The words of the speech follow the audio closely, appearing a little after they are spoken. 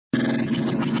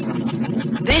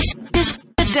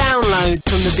Download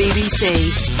from the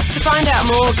BBC. To find out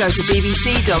more, go to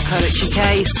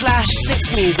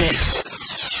bbc.co.uk/6music.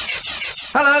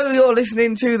 Hello, you're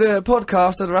listening to the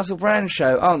podcast of the Russell Brand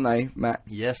Show, aren't they, Matt?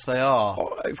 Yes, they are.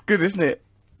 Oh, it's good, isn't it?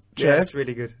 Yeah, it's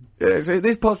really good. Yeah,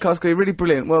 this podcast could be really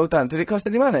brilliant. Well done. Did it cost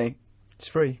any money? It's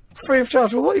free. Free of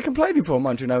charge. Well, what are you complaining for?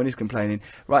 Mind you, no one is complaining.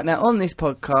 Right, now, on this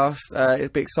podcast, it'll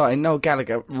be exciting. Noel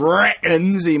Gallagher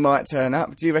reckons he might turn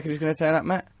up. Do you reckon he's going to turn up,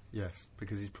 Matt? Yes,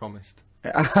 because he's promised.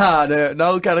 No,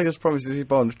 Noel Gallagher's promises his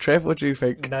bond. Trev, what do you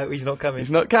think? No, he's not coming. He's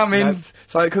not coming. No.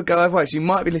 So it could go either way. So you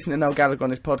might be listening to Noel Gallagher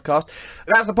on this podcast.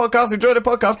 That's the podcast. Enjoy the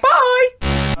podcast. Bye!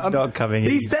 He's not coming.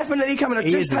 He's definitely coming. I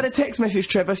just had a text message,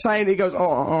 Trevor, saying he goes,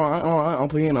 all right, I'll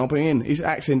be in. His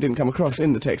accent didn't come across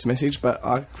in the text message, but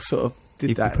I sort of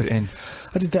did that. Put it in.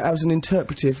 I did that as an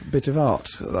interpretive bit of art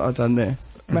that I've done there.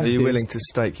 Are you willing to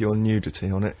stake your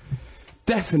nudity on it?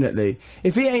 Definitely.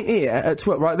 If he ain't here at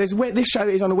 12, right, this show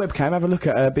is on a webcam. Have a look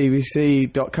at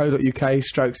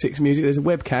bbc.co.uk/6music. There's a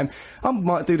webcam. I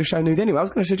might do the show nude anyway. I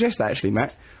was going to suggest that, actually,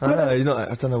 Matt. I know, you're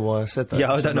not, I don't know why I said that.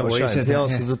 Yeah, I don't know why you said He that,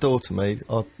 answers the door to me.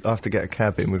 I have to get a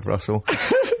cab in with Russell.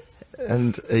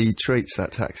 And he treats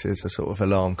that taxi as a sort of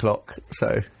alarm clock,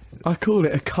 so... I call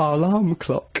it a car alarm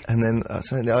clock. And then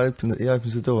he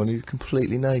opens the door and he's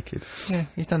completely naked. Yeah,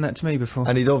 he's done that to me before.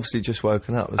 And he'd obviously just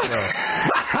woken up as well.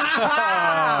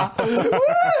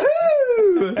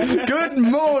 Woohoo! Good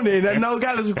morning, and Noel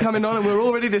Gallagher's coming on, and we're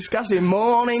already discussing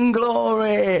Morning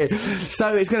Glory.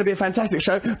 So it's going to be a fantastic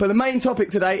show. But the main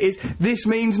topic today is "This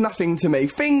means nothing to me."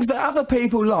 Things that other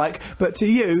people like, but to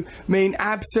you mean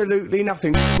absolutely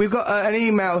nothing. We've got an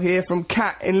email here from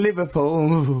Kat in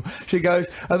Liverpool. She goes,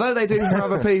 "Although they do for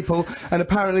other people, and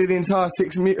apparently the entire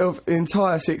Six Music ...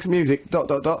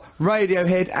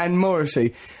 Radiohead and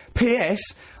Morrissey. P.S.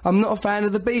 I'm not a fan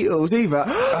of the Beatles either."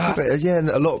 Yeah, and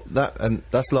and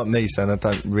that's like me saying I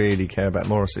don't really care about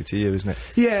Morrissey to you, isn't it?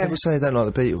 Yeah. People say they don't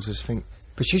like the Beatles, I just think...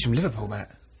 But she's from Liverpool, Matt.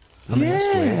 I mean, that's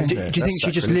weird, isn't Do it? you think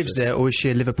she just lives there, or is she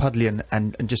a Liverpudlian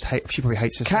and just she probably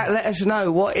hates herself? Kat, let us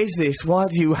know, what is this? Why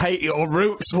do you hate your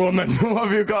roots, woman? What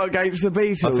have you got against the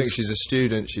Beatles? I think she's a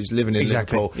student, she's living in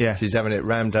Exactly, Liverpool, yeah. She's having it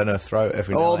rammed down her throat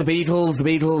every night. Oh, the Beatles,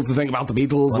 the thing about the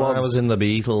Beatles When was... I was in the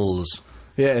Beatles...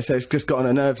 Yeah, so it's just got on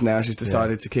her nerves now, she's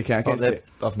decided to kick out against it.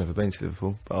 I've never been to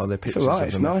Liverpool, but are there It's pictures alright, of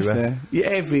it's them nice everywhere? there. Yeah,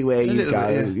 everywhere you little go,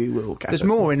 bit, yeah. you will catch There's it.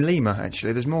 more in Lima,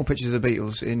 actually. There's more pictures of the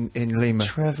Beatles in Lima.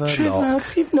 Trevor Trevor,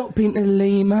 you've not been to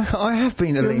Lima. I have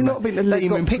been to You've Lima. not been to They've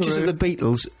Lima in got pictures Peru. of the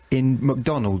Beatles in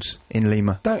McDonald's in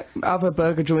Lima. Other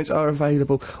burger joints are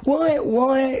available.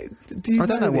 Why do you I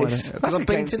don't know why this? they- 'cause That's I've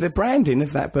been against to- the branding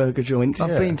of that burger joint.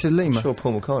 I've been to Lima. I'm sure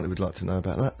Paul McCartney would like to know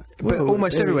about that. But Well,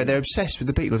 almost there everywhere, we- they're obsessed with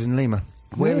the Beatles in Lima.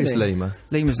 Where is Really? Lima?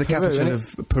 Lima's the Peru, capital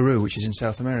innit? of Peru, which is in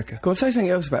South America. Go on, say something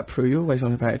else about Peru. You're always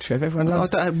on about it, Trev. Everyone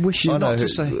loves I wish you I know not to who-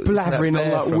 say. blabbering on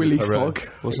bear like from Willy Peru. Fogg.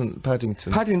 Wasn't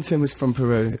Paddington? Paddington was from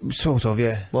Peru. Sort of,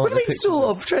 yeah. Well, What do you the mean, pictures sort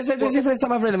of? Trev, as if there's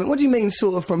some other element. What do you mean,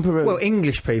 sort of, from Peru? Well,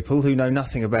 English people who know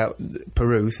nothing about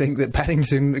Peru think that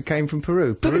Paddington came from Peru.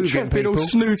 Look at Peruvian Trev being all people.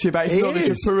 snooty about his He knowledge of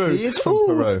is. Peru. He is from Oh,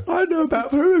 Peru. I know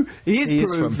about Peru. He is He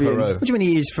is Peruvian. from Peru. What do you mean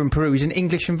he is from Peru? He's an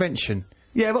English invention.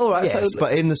 Yeah, but all right. Yes, so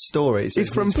but in the story, it says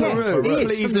he's from he's Peru. He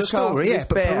is Please from the look story, after yeah, this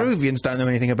but bear. Peruvians don't know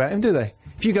anything about him, do they?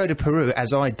 If you go to Peru,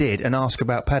 as I did, and ask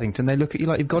about Paddington, they look at you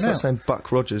like you've gone It's like out. saying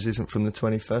Buck Rogers isn't from the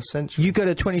 21st century. You go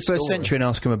to 21st century and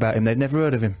ask them about him, they've never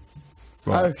heard of him.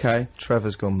 Right. Okay.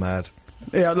 Trevor's gone mad.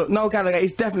 Yeah, look, Noel Gallagher,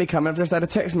 he's definitely coming. I've just had a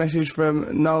text message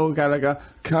from Noel Gallagher.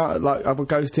 I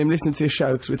goes to him, listen to his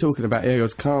show, because we're talking about it. He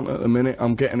goes, can't at the minute,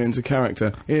 I'm getting into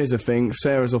character. Here's the thing,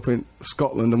 Sarah's up in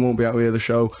Scotland and won't be able to hear the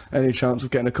show. Any chance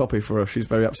of getting a copy for her? She's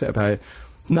very upset about it.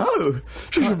 No!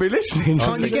 She should be listening.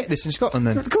 Can't you get this in Scotland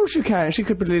then? Of course you can. She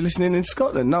could be listening in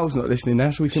Scotland. Noel's not listening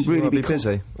now, so we can You really might be cool.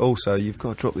 busy. Also, you've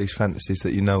got to drop these fantasies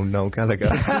that you know Noel Gallagher.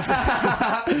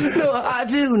 No, I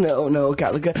do know Noel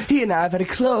Gallagher. He and I are very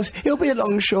close. He'll be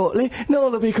along shortly.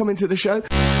 Noel will be coming to the show.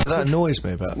 That annoys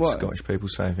me about What? Scottish people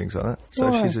saying things like that. So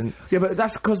Why? she's in... Yeah, but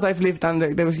that's because they've lived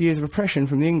under... There was years of oppression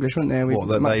from the English, weren't there? What,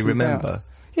 that they remember?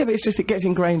 Yeah, but it's just it gets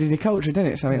ingrained in your culture,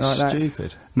 doesn't it? Something like that.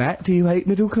 Stupid. Matt, do you hate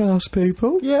middle class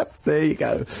people? Yep. There you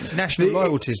go. National The-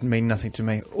 loyalties mean nothing to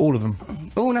me, all of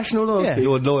them. All national loyalty.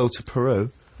 You're loyal to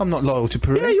Peru. I'm not loyal to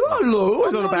Peru. Yeah, you are loyal.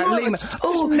 Always on not about loyal. Lima. It's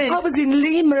Oh, meant- I was in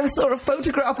Lima. I saw a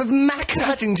photograph of Mac.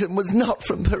 Paddington was not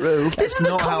from Peru. This is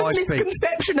not a how common I speak.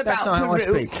 misconception That's about not how I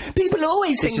Peru. speak. People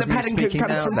always This think that is me Paddington speaking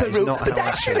comes now. from That is Peru, not but how I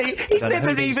actually, speak. he's I don't know never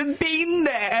who it is. even been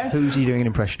there. Who's he doing an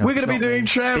impression of? We're going to be It's not doing me.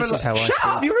 Trevor. This is how I Shut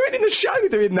up! speak. You're ruining the show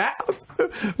doing that.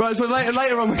 Right, so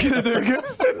later on we're going to do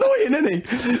annoying, isn't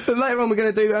he? So later on we're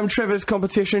going to do Trevor's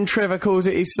competition. Trevor calls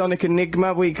it his Sonic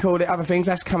Enigma. We called it other things.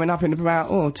 That's coming up in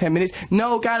about 10 minutes.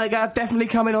 Noel Gallagher definitely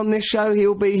coming on this show.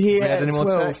 He'll be here had at any 12.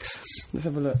 more texts Let's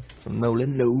have a look. from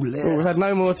Nolan? Oh, we've had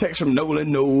no more texts from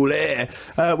Nolan. We're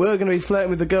going to be flirting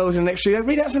with the girls in the next studio.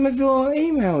 Read out some of your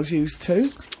emails, you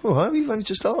two. Well, you've only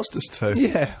just asked us to.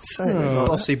 Yeah. Say it like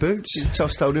Bossy boots. that.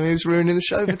 Just told him he was ruining the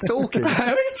show for talking.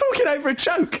 He's talking over a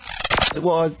joke.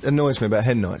 What annoys me about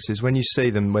hen nights is when you see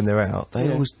them when they're out,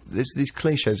 they always there's these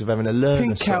cliches of having a learner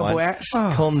Pink sign, cowboy hats.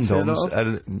 condoms,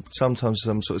 and sometimes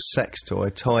some sort of sex toy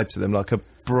tied to them like a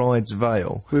bride's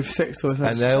veil, With sex toys.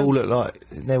 and they all look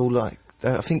like.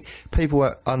 I think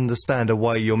people understand a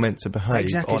way you're meant to behave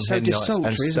Exactly, on so hen nights desultory,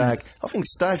 and isn't stag. it? I think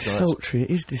stag nights. Desultory. It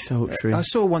is desultory. I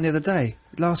saw one the other day.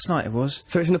 Last night it was.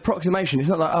 So it's an approximation. It's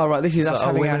not like, oh, right, this is us like,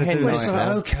 having we're our gonna hen do night. this It's now.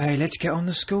 like, okay, let's get on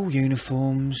the school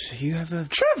uniforms. You have a...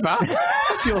 Trevor,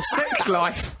 that's your sex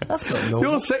life. That's not normal.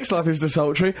 Your sex life is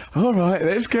desultory. All right,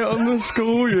 let's get on the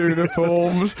school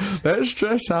uniforms. Let's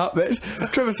dress up.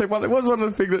 Trevor said one. It was one of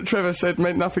the things that Trevor said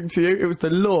meant nothing to you. It was the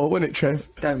law, wasn't it, Trev?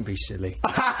 Don't be silly.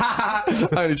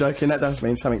 Only joking. That does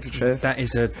mean something to Trev. That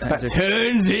is a... That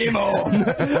turns him on.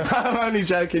 I'm only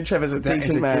joking. Trevor's a That is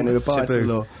decent a man good who abides the taboo.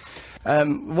 law.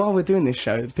 While we're doing this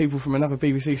show, people from another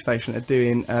BBC station are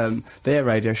doing their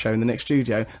radio show in the next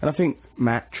studio, and I think,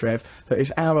 Matt, Trev, that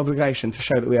it's our obligation to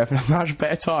show that we're having a much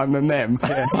better time than them.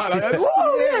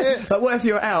 Like, what if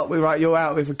you're out with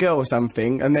a girl or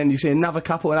something, and then you see another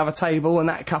couple, another table, and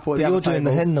that couple at the But other you're doing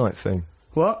table? the hen night thing.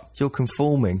 What? You're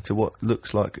conforming to what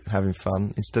looks like having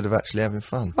fun instead of actually having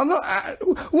fun. I'm not.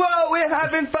 Whoa, we're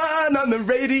having fun on the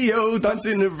radio,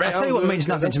 dancing around. I'll tell you what means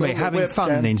nothing to me. Having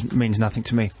fun means nothing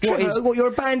to me. What you're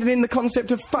abandoning the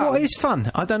concept of fun. What is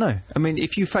fun? I don't know. I mean,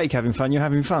 if you fake having fun, you're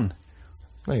having fun.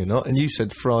 No, you're not. And you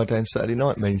said Friday and Saturday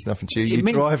night means nothing to you. It You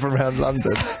means- drive around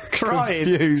London Crying.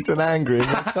 confused and angry in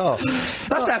your car.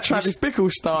 That's how Travis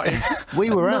Bickle started. We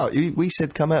were out. We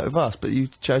said come out with us, but you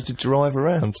chose to drive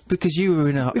around. Because you were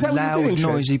in a Is that what you're loud, doing, Trev?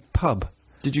 noisy pub.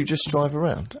 Did you just drive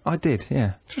around? I did,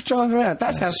 yeah. Just drive around.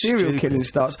 That's how serial stupid. killing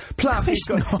starts. Plus,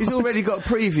 he's already got a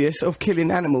previous of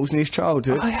killing animals in his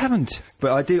childhood. I haven't.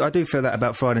 But I do feel that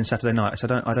about Friday and Saturday nights. I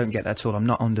don't get that at all. I'm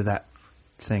not under that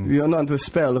thing. You're not under the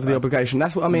spell of the obligation.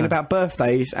 That's what I mean No. about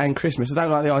birthdays and Christmas. I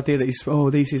don't like the idea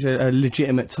that this is a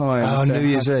legitimate time. Oh, to New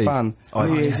Year's have Eve. Fun.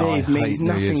 New Year's I Eve hate means New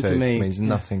nothing Year's to Eve. me. Means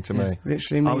nothing to me.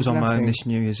 Literally means I was on my own nothing. this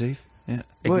New Year's Eve. Yeah,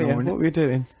 Well, yeah, ignoring what it. were you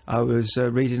doing? I was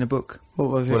reading a book. What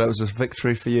was it? Well, that was a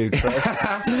victory for you,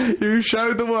 Trev. You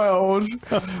showed the world.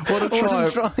 What a I wasn't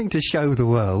triumph. trying to show the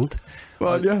world.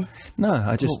 Well, yeah. No,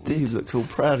 I just You did. looked all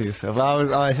proud of yourself.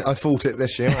 I fought it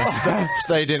this year. I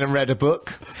stayed in and read a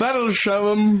book. That'll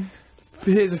show them.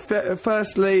 Here's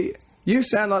firstly, you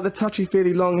sound like the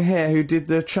touchy-feely long hair who did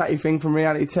the chatty thing from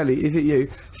reality telly. Is it you?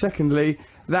 Secondly,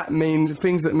 that means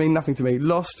things that mean nothing to me.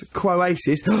 Lost,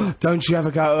 Quoasis. Don't you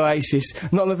ever go to Oasis?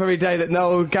 Not on the very day that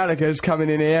Noel Gallagher's coming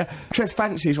in here. Trev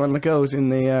fancies one of the girls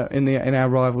in our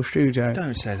rival studio.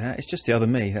 Don't say that. It's just the other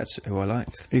me. That's who I like.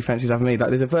 He fancies having me. Like,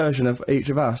 there's a version of each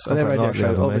of us. I Their don't radio like the show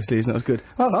other me. obviously is not as good.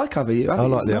 I like Other You. I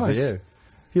think like it's the other nice. you.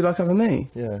 You like Other Me?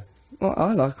 Yeah. Well,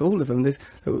 I like all of them. There's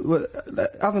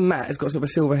other Matt has got sort of a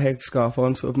silver headscarf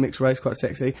on, sort of mixed race, quite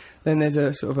sexy. Then there's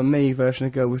a sort of a me version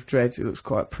of girl with dreads. It looks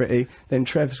quite pretty. Then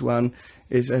Trev's one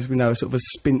is, as we know, a sort of a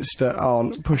spinster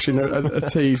aunt pushing a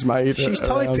tease maid. She's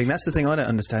around. typing. That's the thing I don't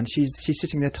understand. She's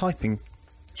sitting there typing.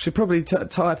 She'd probably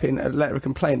type in a letter of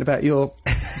complaint about your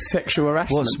sexual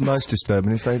harassment. What's most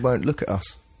disturbing is they won't look at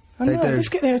us. I they know, do. Let's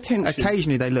get their attention.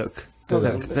 Occasionally they look. Do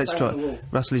they? Look, let's bang on try. the wall.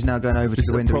 Russell is now going over to Is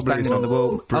the that window. He's probably banging on the wall.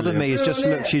 brilliant. Other me is just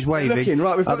look. She's They're waving. looking.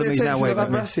 Right, we've got Other the me's now attention of waving at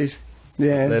other me. asses.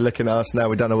 Yeah. They're looking at us now.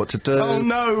 We don't know what to do. Oh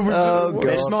no! Oh, They're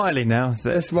They're God. smiling now.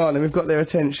 They're smiling. We've got their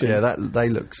attention. Yeah, that they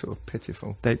look sort of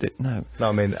pitiful. They no. No,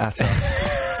 I mean at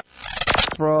us.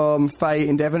 From Faye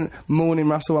in Devon. Morning,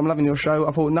 Russell. I'm loving your show.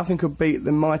 I thought nothing could beat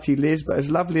the mighty Liz, but as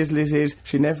lovely as Liz is,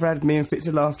 she never had me in fits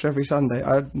of laughter every Sunday.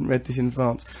 I hadn't read this in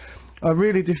advance. I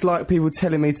really dislike people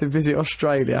telling me to visit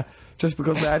Australia just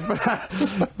because they had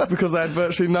because they had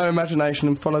virtually no imagination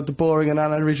and followed the boring and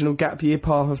unoriginal gap year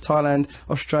path of Thailand,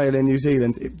 Australia and New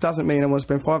Zealand. It doesn't mean I want to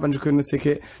spend 500 quid on a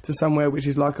ticket to somewhere which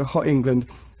is like a hot England.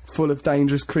 full of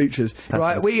dangerous creatures.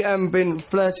 Right, we been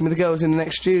flirting with the girls in the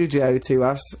next studio to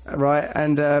us, right,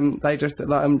 and they just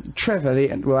like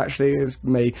Trevor, actually it was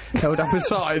me, held up a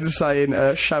sign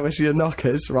saying show us your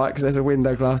knockers, right, because there's a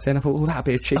window glass there, and I thought, oh, that'd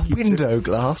be a cheeky Window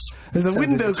glass. there's a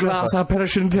window glass, I better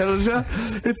shouldn't tell you.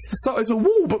 It's a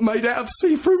wall, but made out of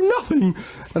see-through nothing.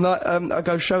 And I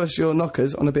go, show us your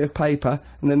knockers on a bit of paper,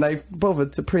 and then they've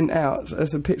bothered to print out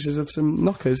some pictures of some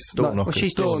knockers. Door knockers.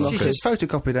 Well, she's just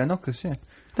photocopied our knockers, yeah.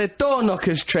 They're door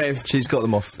knockers, Trev. She's got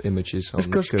them off images. It's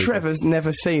because Trevor's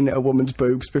never seen a woman's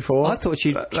boobs before. I thought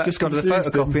she'd just gone to the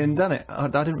photocopy and done it. I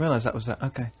didn't realise that was that.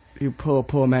 Okay. You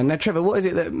poor man. Now, Trevor, what is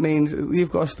it that means... You've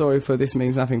got a story for This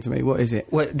Means Nothing to Me. What is it?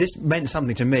 Well, this meant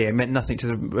something to me. It meant nothing to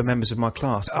the members of my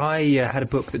class. I had a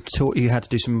book that taught you how to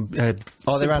do some...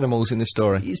 Are there animals in this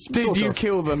story? Did you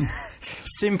kill them?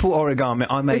 Simple origami.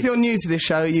 I made... If you're new to this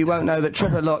show, you won't know that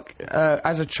Trevor Locke,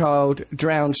 as a child,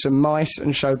 drowned some mice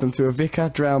and showed them to a vicar,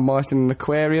 drowned mice in an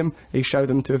aquarium. He showed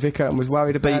them to a vicar and was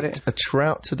worried about it. Beat a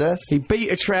trout to death? He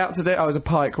beat a trout to death. I was a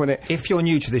pike, wasn't it? If you're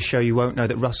new to this show, you won't know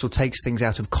that Russell takes things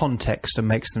out of context and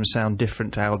makes them sound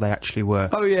different to how they actually were.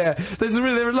 Oh yeah,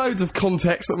 there are loads of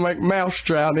contexts that make mouse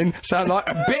drowning sound like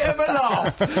a bit of a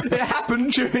laugh. It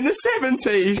happened during the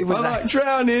 70s. I like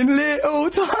drowning little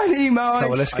tiny mice. Oh,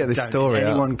 well, let's get this story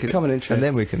out. Come on in, Trev. And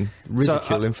then we can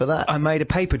ridicule him for that. I made a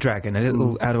paper dragon, a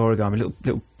little out of origami, a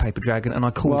little paper dragon, and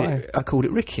I called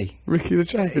it Ricky. Ricky the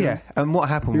Dragon. Yeah, and what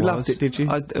happened You was... loved it, did you?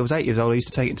 I was 8 years old, I used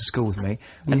to take it to school with me,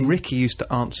 and Ricky used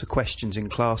to answer questions in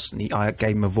class, and I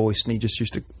gave him a voice, and he just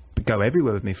used to go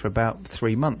everywhere with me for about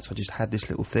 3 months. I just had this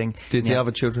little thing. Did the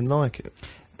other children like it?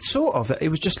 Sort of. It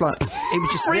was just like... It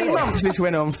was just 3 months this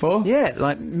went on for. Yeah,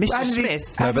 like Mrs.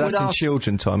 Smith... No, but that's in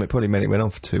children time. It probably meant it went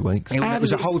on for 2 weeks. It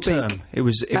was a whole term.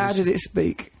 How did it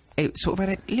speak? It sort of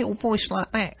had a little voice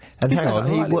like that. And hang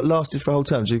on, what lasted for a whole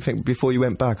term? Do you think before you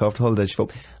went back after holidays, you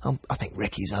thought, I think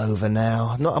Ricky's over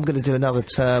now. I'm going to do another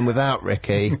term without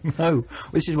Ricky. No,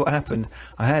 this is what happened.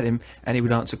 I had him, and he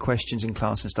would answer questions in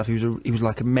class and stuff. He was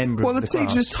like a member of the class. Well, the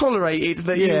teachers tolerated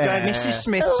that you were going, Mrs.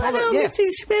 Smith. Mrs.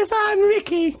 Smith, I'm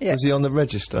Ricky. Yeah. Was he on the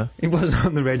register? He was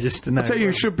on the register. No, I tell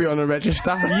you, should be on a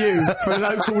register. You for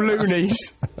local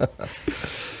loonies.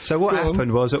 So what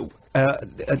happened was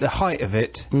at the height of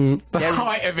it... The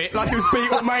height of it, like it was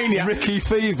Beatlemania. Ricky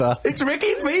Fever. It's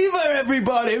Ricky Fever,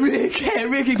 everybody!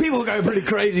 Ricky. People were going pretty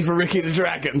crazy for Ricky the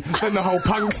Dragon when the whole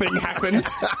punk thing happened.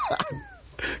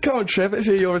 Come on, Trev, let's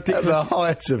hear your ridiculous... At the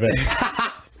height of it.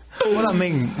 What I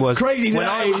mean was... Crazy days!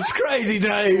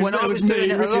 When I was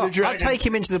doing it a lot, I'd take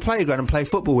him into the playground and play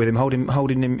football with him,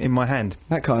 holding him in my hand.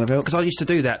 That kind of helps. Because I used to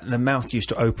do that, and the mouth used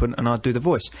to open, and I'd do the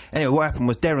voice. Anyway, what happened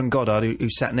was Darren Goddard, who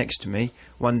sat next to me,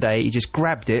 one day, he just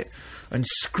grabbed it and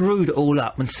screwed it all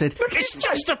up and said, "Look, it's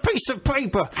just a piece of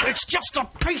paper! It's just a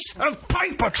piece of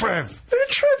paper, Trev!"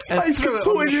 Trev's face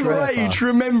contorted in rage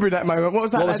remembering that moment. What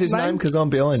was that? What was his name? Because I'm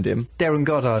behind him. Darren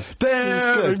Goddard.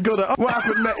 Darren Goddard. What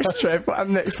happened next, Trev? What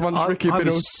happened next once Ricky had been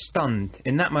I was stunned.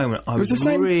 In that moment, I was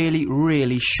really,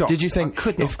 really shocked. Did you think,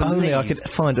 if only I could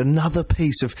find another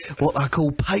piece of what I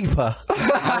call paper,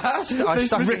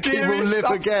 Ricky will live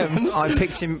again? I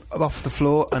picked him off the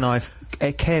floor and I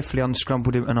carefully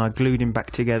unscrambled him and I glued him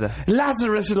back together.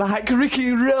 Lazarus-like,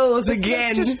 Ricky rose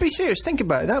again. Just be serious, think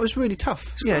about it. That was really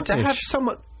tough. To have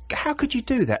someone... How could you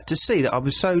do that? To see that I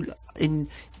was so in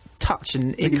touch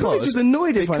and... Because just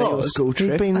annoyed if I was school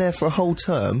trip. He'd been there for a whole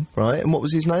term, right? And what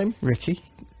was his name? Ricky.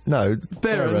 No,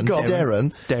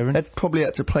 Darren had probably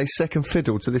had to play second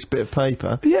fiddle to this bit of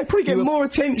paper. Yeah, probably get more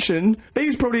attention. He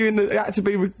was probably had to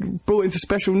be brought into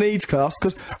special needs class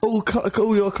because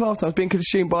all your class time was being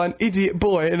consumed by an idiot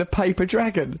boy in a paper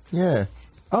dragon. Yeah.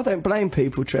 I don't blame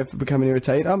people, Trev, for becoming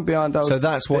irritated. I'm behind old So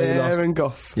that's why he lasted. Aaron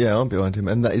Goff. Yeah, I'm behind him.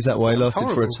 And is that why he lasted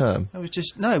for a term? I was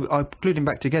just... No, I glued him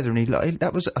back together and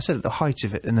that was... I said at the height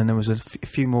of it, and then there was a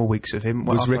few more weeks of him.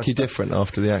 Was Ricky different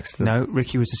after the accident? No,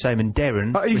 Ricky was the same, and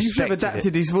Darren you should have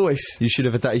adapted his voice. You should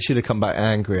have he should have come back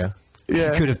angrier.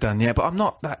 Yeah. He could have done, yeah, but I'm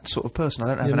not that sort of person. I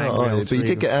don't have an angry old But you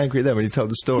did get angry then when you told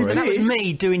the story. That was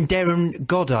me doing Darren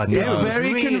Goddard. Yeah,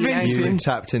 very really convincing. You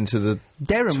tapped into the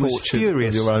Darren was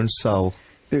furious of your own soul.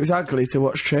 It was ugly to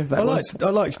watch, Trev. I liked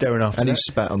Darren after and that. he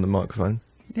spat on the microphone.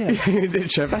 Yeah, you did,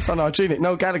 Trev. That's unhygienic.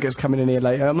 Noel Gallagher's coming in here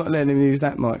later. I'm not letting him use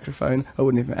that microphone. I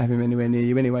wouldn't even have him anywhere near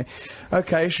you anyway.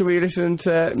 Okay, shall we listen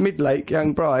to Midlake,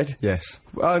 Young Bride? Yes.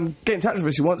 Get in touch with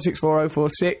us if you want,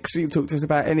 64046. You can talk to us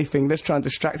about anything. Let's try and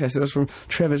distract ourselves from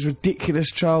Trevor's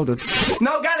ridiculous childhood.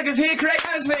 Noel Gallagher's here, correct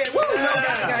atmosphere. Woo, Noel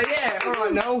Gallagher, yeah. All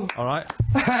right, Noel. All right.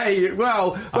 Hey,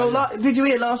 well, did you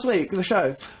hear last week, the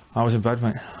show? I was in bed,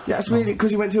 mate. Yeah, that's really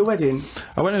because you went to a wedding.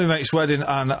 I went to my mate's wedding,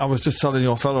 and I was just telling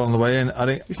your fella on the way in.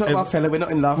 It's not my fella. We're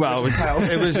not in love. Well, we're just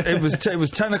pals. it was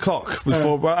 10 o'clock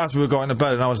before well, as we were going to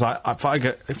bed, and I was like, if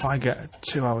I get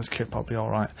 2 hours kip, I'll be all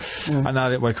right. And I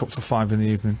didn't wake up till 5 in the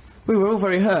evening. We were all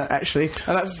very hurt, actually.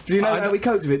 And that's. Do you know how we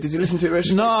coped with it? Did you listen to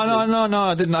it? No,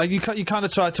 I didn't. You kind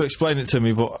of tried to explain it to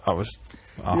me, but I was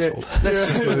arsehole. Let's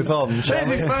just move on, shall There's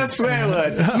we? his first swear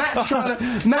word. Matt's trying to.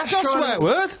 That's not a swear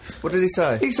word. What did he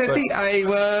say? He said the A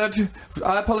word.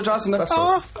 I apologise. We're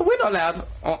not allowed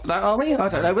that, are we? I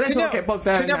don't know. But let's not get bogged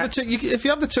down. If you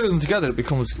have the two of them together, it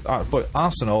becomes but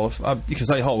Arsenal. You can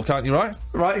say hole, can't you? Right?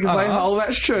 Right, you can say hole.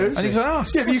 That's true. And you can say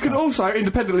arse. Yeah, but you can also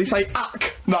independently say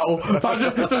uck. No,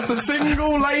 just a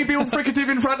single labial fricative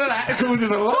in front of that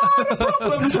causes a lot of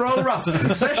problems for old Russ,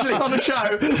 especially on a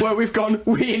show where we've gone.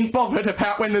 We ain't bothered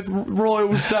about when the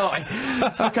royals die.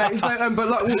 Okay, so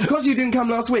but because you didn't come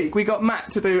last week, we got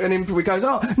Matt to do an impression. We goes,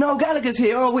 Noel Gallagher's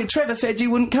here. Trevor said you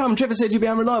wouldn't come. Trevor said you'd be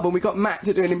unreliable. And we got Matt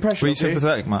to do an impression. Were you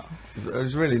sympathetic, Matt? It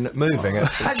was really moving.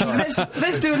 Actually,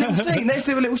 let's do a little scene. Let's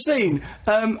do a little scene.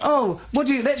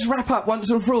 Let's wrap up once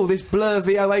and for all this Blur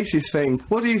v Oasis thing.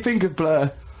 What do you think of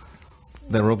Blur?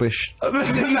 They're rubbish. No,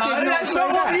 that's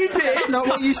not what you did. That's not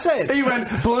what you said. He went,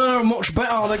 Blur are much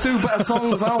better, they do better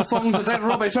songs, our songs are dead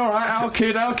rubbish, alright, our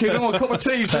kid, a cup of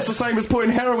tea's just the same as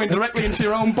putting heroin directly into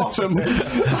your own bottom.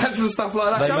 That's the stuff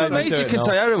like that. Some amazing you can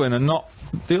say heroin and not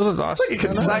the other. Well, you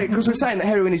can say, because we're saying that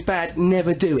heroin is bad,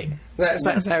 never do it.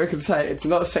 That's how we can say it. It's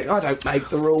not a sick. I don't make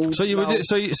the rules. So you were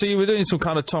you were doing some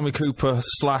kind of Tommy Cooper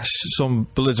 / some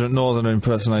belligerent Northerner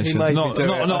impersonation. Not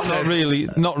really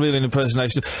an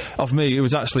impersonation of me. It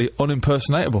was actually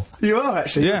unimpersonatable. You are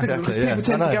actually. Yeah, exactly. People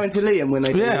tend to go into Liam when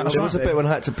they do. Yeah, there was a bit when I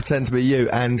had to pretend to be you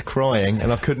and crying,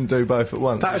 and I couldn't do both at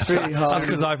once. That's really hard. That's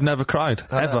because I've never cried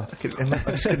ever. I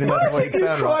just couldn't imagine what it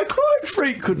sounded like. Quite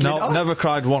frequently. No, never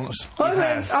cried once.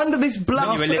 Under this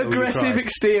blunt, aggressive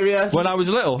exterior. When I was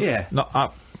little, yeah.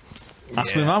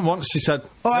 Asked my mum once. She said,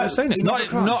 "Never seen it."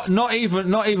 Not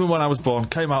even when I was born.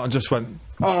 Came out and just went.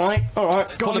 All right.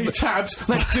 Got any tabs?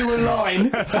 Let's do a line.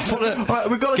 We've got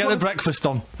to get the breakfast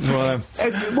on.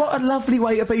 What a lovely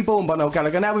way to be born by Noel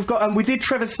Gallagher. Now we've got. We did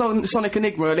Trevor's Sonic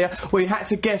Enigma earlier. We had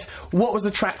to guess what was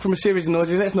the track from a series of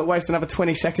noises. Let's not waste another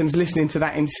 20 seconds listening to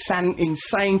that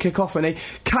insane cacophony.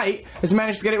 Kate has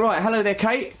managed to get it right. Hello there,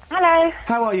 Kate. Hello.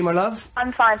 How are you, my love?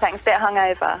 I'm fine, thanks. A bit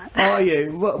hungover. Are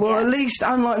you? Well, at least,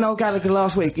 unlike Noel Gallagher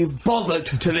last week, you've bothered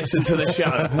to listen to the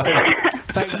show.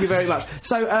 Thank you very much.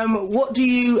 So, what do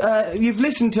you... you've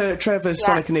listened to Trevor's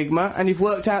Sonic Enigma, and you've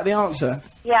worked out the answer.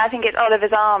 Yeah, I think it's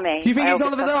Oliver's Army. Do you think it's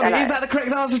Oliver's Army? Is that the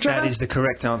correct answer, Trevor? That is the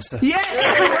correct answer. Yes!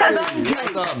 Well done,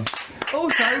 Kate. Well done.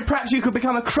 Also, perhaps you could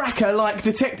become a cracker-like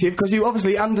detective, because you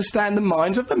obviously understand the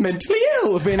minds of the mentally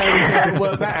ill. Being able to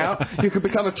work that out, you could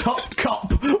become a top cop.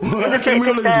 It's a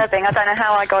bit disturbing. I don't know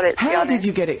how I got it, to be honest. How did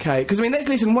you get it, Kate? Because, I mean,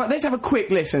 let's have a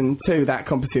quick listen to that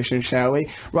competition, shall we?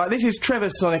 Right, this is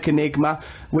Trevor's Sonic Enigma,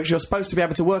 which you're supposed to be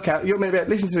able to work out. You're meant to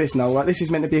listen to this, Noel, right? This is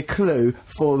meant to be a clue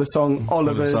for the song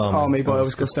Oliver's Army by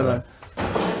Elvis Costello.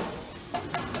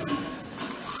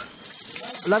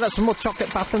 Load up some more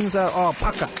chocolate muffins or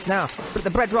pucker. Now, put the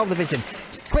bread roll division.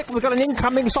 Quick, we've got an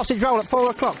incoming sausage roll at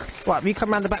 4 o'clock. Right, you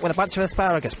come round the back with a bunch of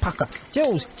asparagus. Pucker.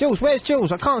 Jules, where's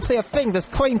Jules? I can't see a thing. There's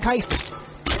cream cake.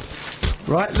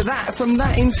 Right, from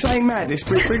that insane madness,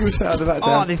 bring the sound of that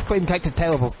down. Oh, this cream cake is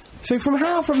terrible. So from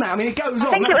that, I mean, it goes on.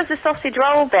 I think it was the sausage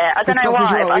roll bit. I don't know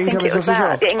why, but I think it was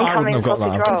that. The incoming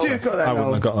sausage roll. I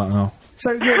wouldn't have got that, no.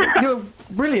 So you're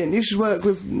brilliant. You should work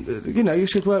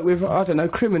with, I don't know,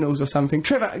 criminals or something.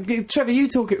 Trevor, you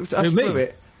talk us through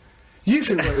it. You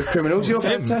should work with criminals. You're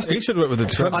fantastic. He should work with the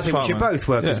Defence I think we should both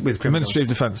work with criminals. Ministry of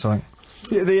Defence, I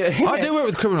think. I do work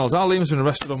with criminals. Al Liam's been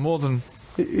arrested on more than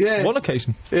one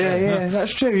occasion. Yeah,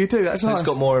 that's true. You do. That's nice. Who's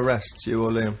got more arrests, you or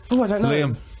Liam? Oh, I don't know.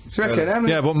 Liam. Do you reckon?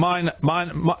 Yeah, but mine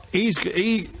he's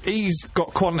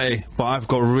got quantity, but I've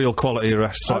got real quality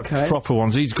arrests, like proper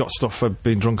ones. He's got stuff for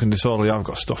being drunk and disorderly. I've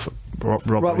got stuff for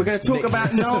robbery. Right, we're going to talk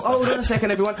about Noel. Hold on a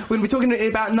second, everyone. We're going to be talking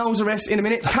about Noel's arrest in a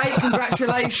minute. Kate,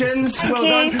 congratulations. Well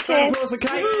done. Applause for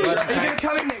Kate. Are you going to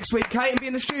come in next week, Kate, and be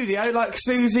in the studio like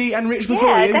Susie and Rich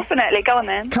before you? Yeah, definitely. Go on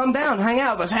then. Come down, hang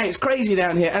out with us. Hey, it's crazy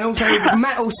down here. And also,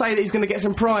 Matt will say that he's going to get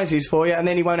some prizes for you, and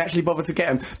then he won't actually bother to get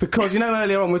them. Because,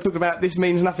 earlier on we were talking about This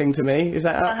Means Nothing nothing to me. Is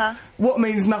that what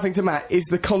means nothing to Matt is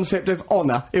the concept of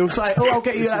honour. He'll say, "Oh, I'll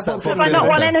get you that Bob Dylan." Have I not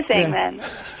won anything then?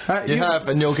 You have,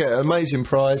 and you'll get an amazing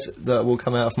prize that will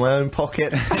come out of my own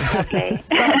pocket. Lovely.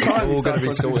 It's all going to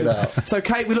be sorted out. So,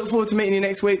 Kate, we look forward to meeting you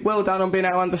next week. Well done on being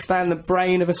able to understand the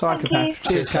brain of a psychopath.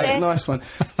 Cheers, Kate. Yeah. Nice one.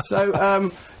 So,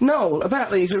 Noel,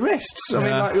 about these arrests. I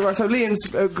mean, like, so Liam's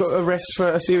got arrests for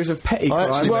a series of petty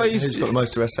crimes. Actually, who's got the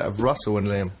most arrests out of Russell and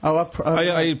Liam?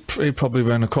 He probably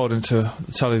went, according to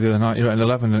the telly the other night, you're at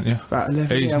 11, didn't you? About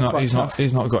 11.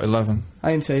 He's not got 11.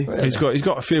 Ain't he? Really? He's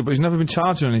got a few, but he's never been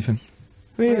charged or anything.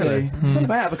 Really? What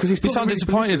about? Because he's You sound probably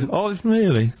disappointed. Oh, it's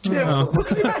really? Yeah, well,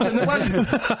 can you imagine that once...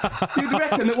 You'd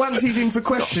reckon that once he's in for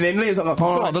questioning, Liam's like,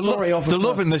 sorry, officer. The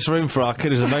love in this room for our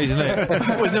kid is amazing, isn't it?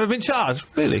 Well, he's never been charged.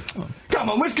 Really? Come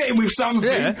on, let's get him with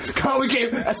something. Yeah. Can't we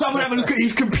get him... someone have a look at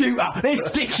his computer. Let's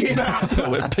stitch him up.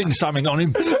 We're pin Samming on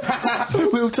him.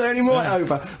 We'll turn him right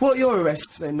over. What are your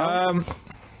arrests then, Noel?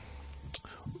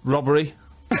 Robbery.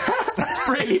 That's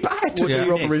really bad. What's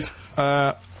your robberies?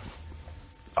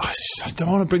 I don't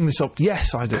want to bring this up.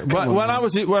 Yes, I do. When I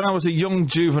was a young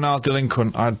juvenile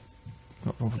delinquent, I'd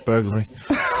burglary.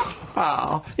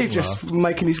 He's just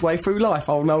making his way through life,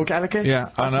 old Noel Gallagher. Yeah,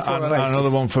 and another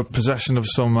one for possession of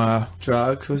some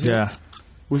drugs. Was it? Yeah.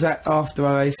 Was that after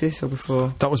Oasis or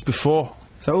before? That was before.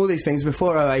 So all these things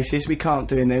before Oasis, we can't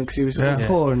do in them because he was really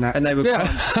poor and that. And they were...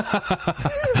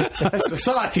 That's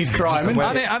society's crime,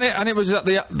 isn't it? And it was at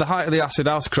the height of the acid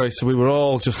house craze, so we were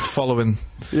all just following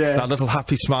that little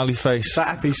happy smiley face. That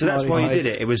happy So smiley that's why you face.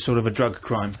 did it. It was sort of a drug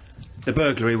crime. The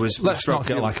burglary was... Let's not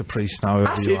get like a priest now,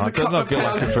 whoever Acid's you a are. Let's couple not of get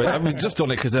like a pounds. priest. I mean, just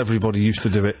done it because everybody used to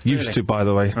do it. Used to, by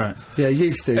the way. Right. Yeah,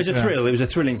 used to. As a thrill, it was a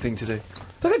thrilling thing to do.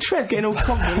 Look at Trev getting all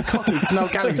confident and cocky because Noel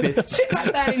Gallagher's here. Sit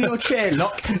back down in your chair,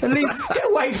 Locke, and get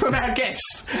away from our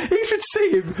guests. You should see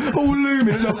him all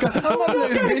looming and Noel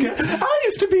Gallagher. I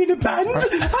used to be in a band. I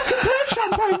can play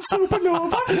Champagne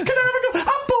Supernova. Can I have a go?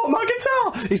 I bought my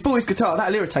guitar. He's bought his guitar.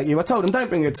 That'll irritate you. I told him don't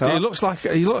bring a guitar. He looks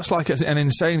like an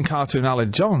insane cartoon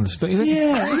Alec Jones, don't you think?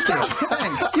 Yeah,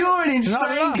 thanks. You're an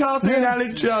insane cartoon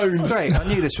Alec Jones. Great, I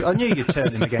knew this. I knew you'd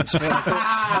turn him against me.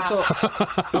 I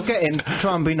thought I'll get in,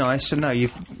 try and be nice, and no,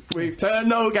 We've turned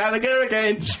Noel Gallagher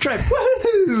against Trev.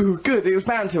 Woohoo! Good, it was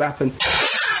bound to happen.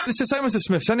 It's the same as the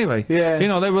Smiths anyway. Yeah. You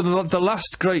know, they were the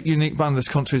last great unique band this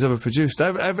country's ever produced.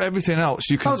 Everything else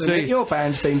you can see. Your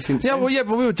band's been since Yeah, then. well, yeah,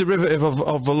 but we were derivative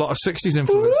of a lot of 60s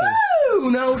influences.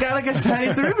 Woo! Noel Gallagher is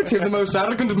derivative, the most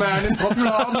elegant man in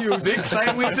popular music,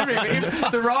 saying we're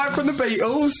derivative, derived from the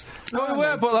Beatles. No, we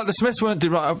were, but like the Smiths weren't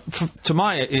derived, to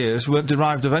my ears, weren't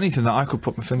derived of anything that I could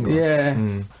put my finger on.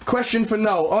 Yeah. Question for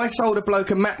Noel. I sold a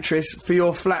bloke a mattress for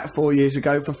your flat 4 years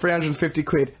ago for 350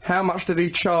 quid. How much did he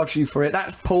charge you for it?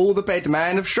 That's Paul the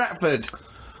Bedman of Stratford.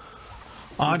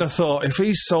 I'd have thought if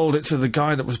he sold it to the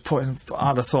guy that was putting,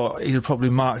 I'd have thought he'd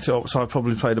probably marked it up, so I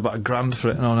probably paid about $1,000 for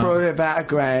it. No, no. Probably about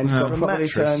 $1,000. Yeah. Got probably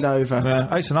Mattress. turned over.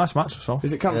 Yeah, it's a nice mattress, though.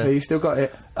 Is it comfy? You still got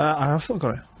it? I have still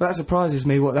got it. Well, that surprises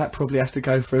me what that probably has to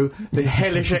go through. The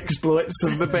hellish exploits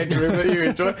of the bedroom that you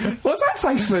enjoy. What's that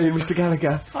face mean, Mr.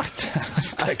 Gallagher? I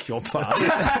beg your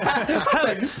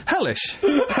pardon. Hellish.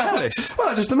 Hellish. Well,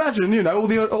 I just imagine, you know, all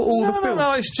the filth.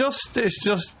 No, it's just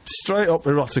straight up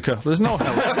erotica. There's no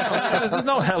hellish, there's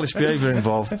no hellish behaviour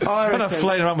involved. I'm not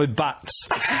flaying around with bats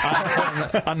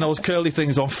and those curly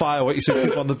things on fire what you see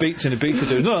people on the beach in Ibiza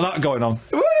do. None of that going on.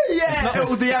 Well, yeah,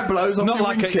 all Diablos on Not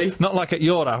like at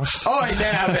your house. All right,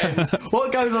 now then.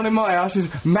 What goes on in my house is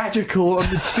magical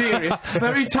and mysterious,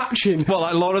 very touching. Well,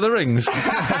 like Lord of the Rings.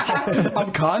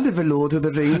 I'm kind of a Lord of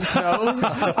the Rings, no.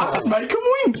 I can make 'em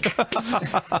wink.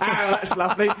 That's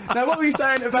lovely. Now, what were you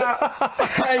saying about...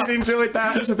 I've enjoyed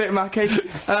that. It's a bit mucky.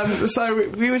 So,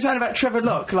 we were saying about Trevor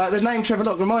Locke. Like, the name Trevor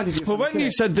Locke reminded you of Well, something, when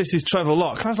you said this is Trevor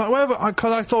Locke, I was like, well,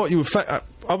 because I thought you were...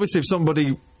 obviously, if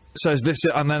somebody says this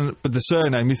and then with the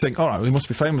surname, you think, all right, well, he must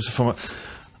be famous from it.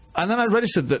 And then I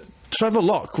registered that Trevor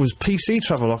Locke was PC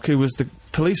Trevor Locke, who was the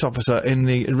police officer in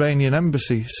the Iranian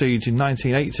embassy siege in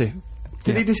 1980.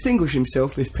 Did he distinguish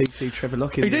himself, this PC Trevor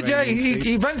Locke? He did, yeah.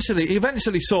 He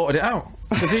eventually sorted it out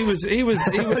because he was.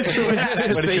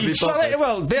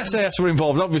 Well, the SAS were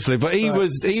involved, obviously, but he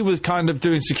was kind of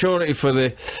doing security for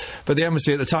the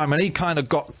embassy at the time, and he kind of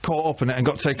got caught up in it and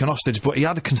got taken hostage. But he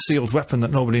had a concealed weapon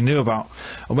that nobody knew about,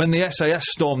 and when the SAS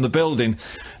stormed the building,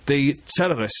 the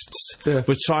terrorists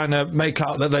were trying to make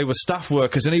out that they were staff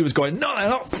workers, and he was going, "No, they're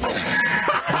not."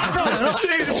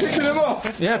 Picking them off.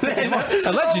 off. Yeah, picking them off.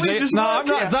 Allegedly, just no, work I'm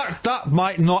not, here. that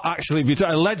might not actually be true.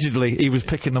 Allegedly, he was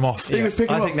picking them off. He was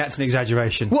picking I them think off. that's an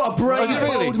exaggeration. What a brave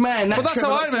Really? old man. But that's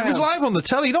how I know. It was live on the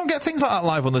telly. You don't get things like that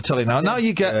live on the telly now. Now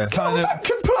you get kind of. Don't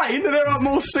complain that there are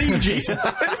more sieges.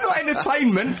 It's not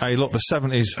entertainment. Hey, look, the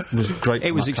 70s was great.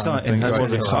 It was for that kind of exciting. thing. It It was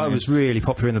was exciting. I was really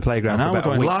popular in the playground. Now for we're about a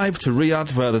going week. live to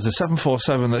Riyadh, where there's a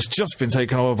 747 that's just been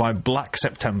taken over by Black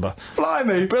September.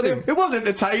 Blimey. Brilliant. It was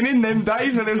entertaining them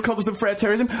days when there was constant threat of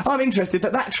terrorism. I'm interested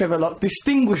that Trevor Locke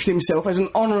distinguished himself as an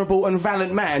honourable and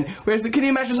valiant man, whereas can you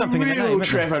imagine Something in the the real name,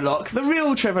 isn't Trevor Locke? The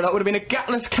real Trevor Locke would have been a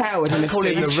gutless coward in the Call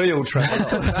him the siege. real Trevor.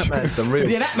 That man's the real.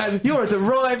 Yeah, that man's... You're a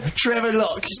derived Trevor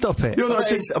Locke. Stop it. You're I not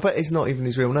bet, I bet it's not even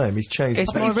his real name. He's changed.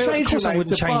 It's it. my He's real. Of changed course, your I name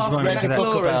wouldn't to change my Bastard name to Jack that.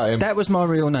 Glory. about him. That was my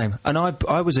real name, and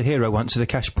I was a hero once at a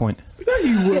cash point. No,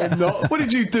 you were not. What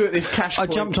did you do at this cash I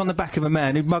point? jumped on the back of a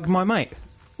man who mugged my mate.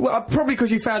 Well, probably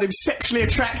because you found him sexually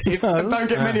attractive and don't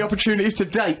get many opportunities to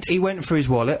date. He went for his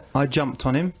wallet. I jumped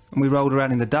on him, and we rolled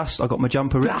around in the dust. I got my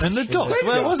jumper ripped. In the dust?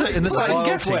 Where was it? In the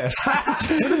Serengeti?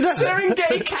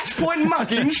 Serengeti catch point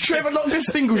muggings. Trevor Locke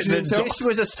distinguished himself. This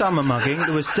was a summer mugging.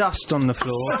 There was dust on the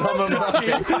floor. Summer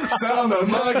mugging, summer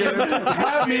mugging,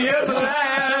 have me at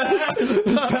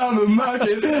last. Summer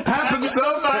mugging happens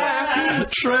so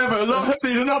fast. Trevor Locke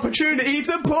sees an opportunity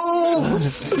to pull.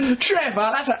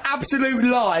 Trevor, that's an absolute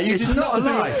lie. You It's did not a do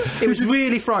lie. It was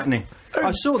really frightening.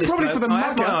 I saw this Probably bloke, for the I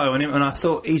had my mugger. eye on him, and I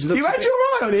thought he's looked. You had your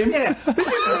eye on him? Yeah. This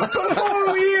is a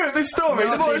horrible year of this story.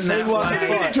 No, The more I've seen that it's- one. Isn't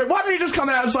it interesting? Why don't you just come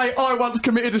out and say, I once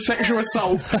committed a sexual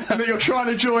assault, and that you're trying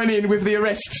to join in with the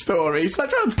arrest story? So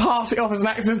trying to pass it off as an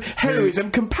act of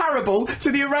heroism comparable to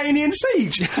the Iranian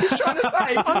siege. He's trying to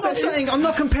say... I'm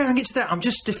not comparing it to that. I'm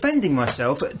just defending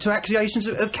myself to accusations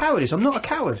of cowardice. I'm not a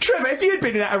coward. Trevor, if you'd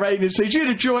been in that Iranian siege, you'd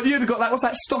have got that, what's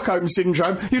that, Stockholm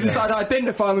syndrome? You'd have started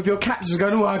identifying with your captors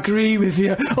going, oh, I agree with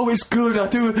you. Oh, it's good, I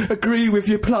do agree with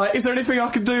your plight. Is there anything I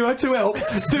can do to help?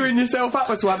 Doing yourself up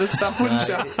with some other stuff, wouldn't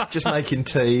you? Just making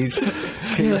teas.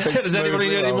 Does anybody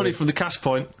need any money from the cash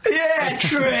point? Yeah,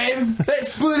 Trev!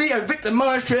 Let's bully and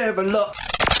victimise Trevor Locke.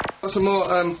 Got some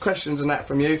more questions on that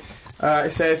from you.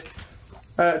 It says,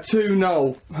 to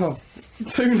Noel. Oh,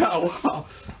 to Noel. Oh,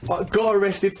 I got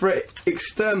arrested for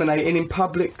exterminating in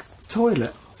public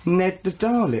toilet. Ned the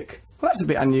Dalek. Well, that's a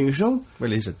bit unusual.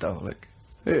 Well, he's a Dalek.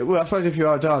 Well, I suppose if you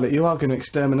are a Dalek, you are going to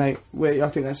exterminate. Well, I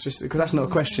think that's just... Because that's not a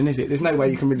question, is it? There's no way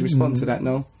you can really respond to that,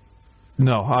 Noel.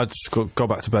 No, I'd just go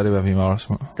back to bed, whoever you are.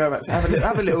 Go back.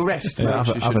 Have a little rest, mate. have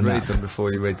a- You have should a read nap. them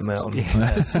before you read them out.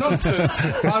 It's nonsense.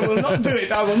 I will not do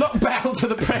it. I will not bow to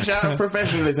the pressure of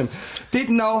professionalism.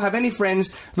 Did Noel have any friends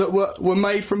that were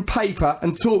made from paper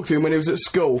and talked to him when he was at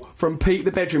school? From Pete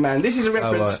the Bedroom Man. This is a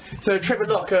reference to Trevor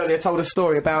Locke earlier told a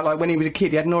story about like when he was a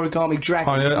kid he had an origami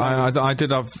dragon. I did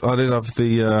have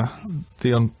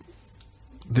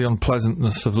the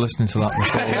unpleasantness of listening to that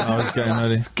before when I was getting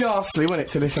ready. Ghastly, wasn't it,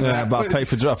 to listen to Yeah, that? about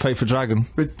a paper dragon.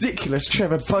 Ridiculous.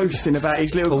 Trevor boasting about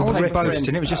his little I wasn't paper friend.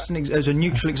 boasting. It was just it was a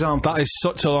neutral example. That is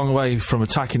such a long way from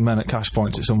attacking men at cash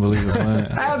points. It's unbelievable. Isn't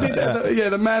it? How did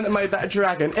the man that made that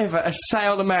dragon ever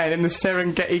assail a man in the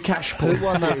Serengeti cash pool? Who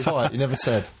won that fight? You never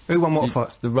said. Who won what fight?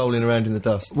 The rolling around in the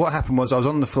dust. What happened was I was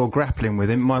on the floor grappling with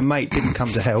him. My mate didn't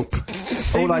come to help.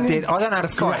 All I did, I don't know how to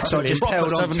fight, so I just Proper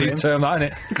held on to 70s him. term, that,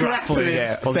 isn't it? Grappling.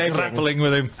 Yeah, I was grappling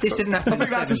with him. This didn't happen I in the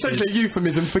think that's essentially a 70s.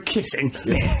 euphemism for kissing.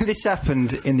 This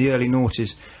happened in the early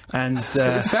noughties, and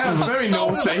Sounds very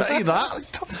naughty. Say that.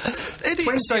 He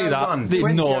didn't say that. 2001. The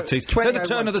 2001. naughty. Say the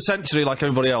turn of the century like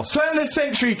everybody else. Turn of the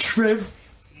century, Trev.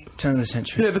 turn of the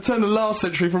century. Yeah, the turn of the last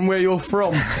century from where you're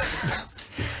from.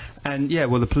 And yeah,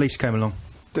 well, the police came along.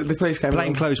 The police came along.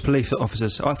 Plainclothes police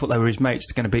officers. I thought they were his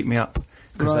mates going to beat me up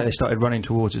because Right. they started running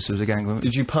towards us. There was a gang of them.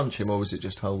 Did you punch him or was it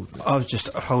just hold? I was just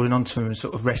holding on to him and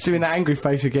sort of resting. Doing that angry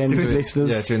face again to the listeners.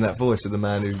 Yeah, doing that voice of the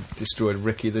man who destroyed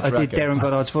Ricky the I Dragon. did Darren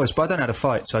Goddard's voice, but I don't know how to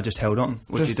fight, so I just held on.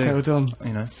 What do you Just do? held on.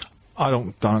 You know. I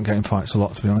don't get in fights a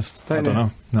lot, to be honest. I Don't don't you?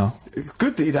 know. No. It's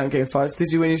good that you don't get in fights.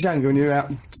 Did you when you were younger, when you were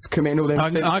out committing all them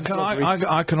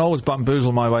I can always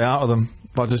bamboozle my way out of them.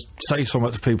 If I just say something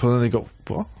to people and then they go,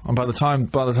 what? And by the time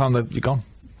you're gone.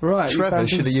 Right. Trevor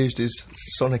should have used his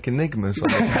sonic enigmas.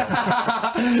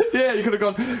 Yeah, you could have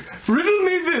gone, riddle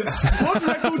me this. What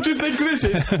record do you think this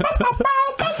is?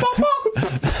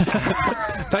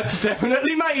 That's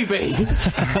definitely maybe.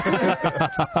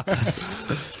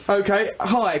 Okay,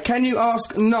 hi. Can you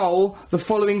ask Noel the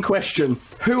following question?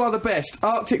 Who are the best,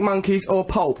 Arctic Monkeys or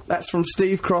Pulp? That's from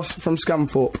Steve Cross from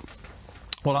Scunthorpe.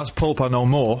 Well, that's Pulp I know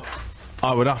more,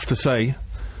 I would have to say,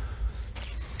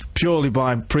 purely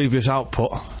by previous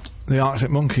output, the Arctic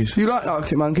Monkeys. You like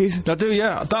Arctic Monkeys? I do,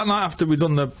 yeah. That night after we'd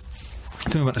done the I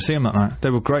think we went to see them that night. They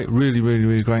were great, really, really,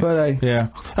 really great. Were they? Yeah.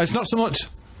 It's not so much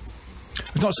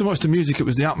the music; it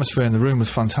was the atmosphere in the room was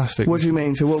fantastic. What do you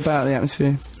mean? So what about the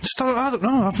atmosphere? I don't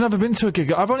know. I've never been to a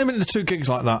gig. I've only been to 2 gigs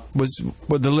like that.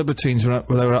 Where the Libertines where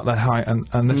they were at their height,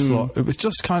 and this lot. It was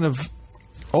just kind of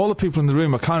all the people in the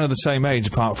room are kind of the same age,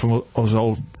 apart from us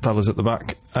old fellas at the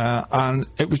back. And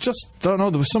it was just, I don't know,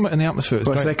 there was something in the atmosphere. It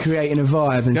was So they're creating a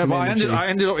vibe. And yeah, some but energy. I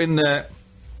ended up in their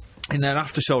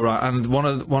after show, right? And one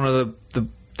of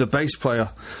the bass player,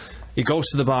 he goes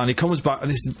to the bar and he comes back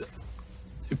and he's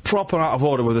proper out of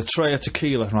order with a tray of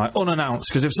tequila, right? Unannounced.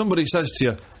 Because if somebody says to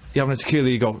you, "You having a tequila?"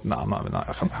 You go, "No, I'm not having that.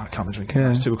 I can't be drinking.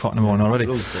 It's 2 o'clock in the morning already."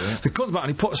 He comes back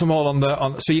and he puts them all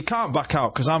on. So you can't back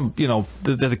out because I'm,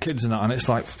 they're the kids and that, and it's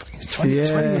like he's 20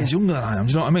 years younger than I am.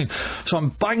 Do you know what I mean? So I'm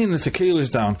banging the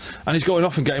tequilas down, and he's going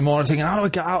off and getting more. And I'm thinking, how do I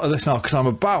get out of this now? Because I'm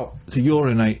about to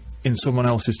urinate in someone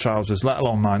else's trousers, let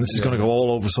alone mine. This is going to go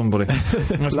all over somebody.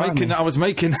 I was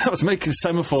making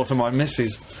semaphore to my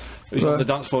missus, who's on the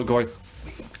dance floor, going,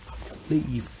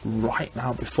 "Leave right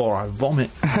now before I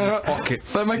vomit in his pocket."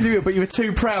 That makes you, but you were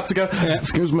too proud to go.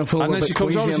 Excuse me, and then she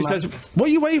comes over and she says, "What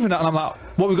are you waving at?" And I'm like,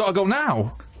 "Well, we've got to go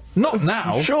now." Not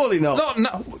now. Surely not.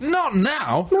 Not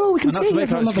now. No, we can and see you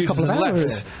for another couple of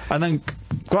hours. And then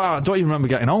go out. I don't even remember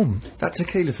getting home. That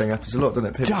tequila thing happens a lot, doesn't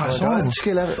it? People Yeah, it's go, horrible.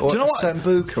 tequila or Do you know what?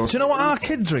 Sambuca or Do you know what our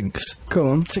kid drinks?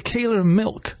 Go on. Tequila and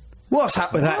milk. What's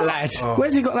happened with that lad?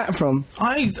 Where's he got that from?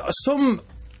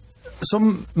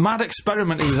 Some mad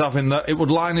experiment he was having that it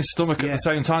would line his stomach at the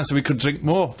same time so he could drink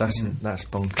more. That's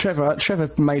bonkers.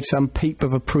 Trevor made some peep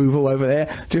of approval over there.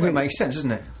 Do you It think makes sense, doesn't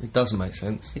it? It doesn't make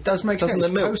sense. It does make sense.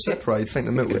 Doesn't the milk Post it. separate? You'd think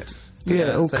the milk would...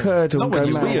 Yeah, all curdle Not and when go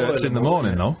your wee mad. hurts in the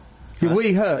morning, though. Your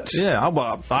wee hurts? Yeah,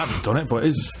 I haven't done it, but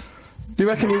it's... Do you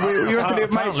reckon you reckon it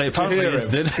apparently made... it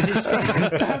did.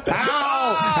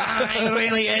 Ow! It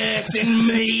really hurting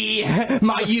me.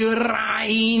 My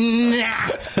urine.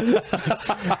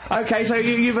 Okay, so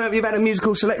you've had a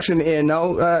musical selection here,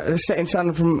 Noel, setting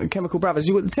sun from Chemical Brothers.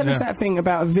 Tell us that thing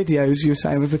about videos you were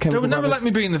saying with the They Chemical would never Brothers. let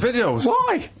me be in the videos.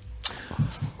 Why?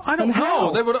 I don't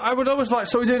how? know. I would always like,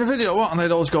 so we're doing a video, what? And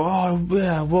they'd always go, "Oh,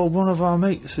 yeah, well, one of our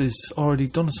mates has already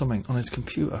done something on his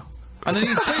computer." And then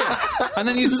you'd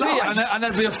see it, and and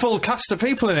there'd be a full cast of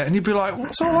people in it, and you'd be like,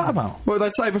 "What's all that about?" Well,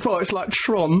 they'd say before, it's like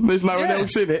Tron, there's no one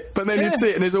else in it, but then you'd see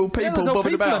it and there's all people there's all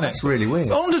bobbing people about. in it. It's really weird.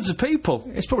 Hundreds of people.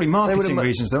 It's probably marketing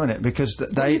reasons, though, isn't it? Because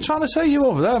What are you they. trying to say, you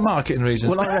over there, marketing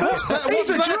reasons? Well, I reckon- What's He's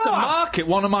a better to giraffe. market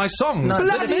one of my songs?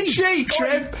 Bloody cheek,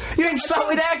 Trev! You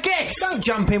insulted our guest! Don't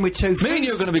jump in with 2 feet. Me and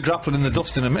you are going to be grappling in the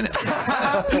dust in a minute.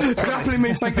 Grappling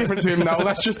means something different to him, Noel.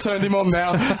 That's just turned him on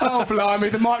now. Oh, blimey,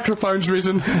 the microphone's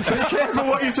risen. Be careful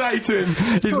what you say to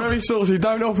him. He's very saucy.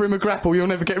 Don't offer him a grapple. You'll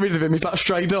never get rid of him. He's like a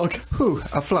stray dog. Whew,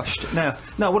 I flushed. Now,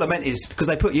 no, what I meant is because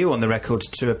they put you on the record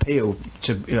to appeal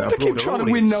to a They keep broader trying to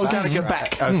audience. win Noel Gallagher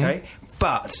back. Okay,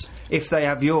 but if they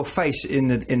have your face in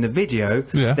the video,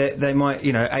 Yeah. they might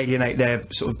alienate their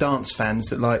sort of dance fans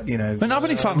that like I didn't have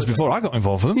any fans before I got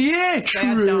involved with them. Yeah, They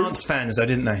had true. dance fans, though,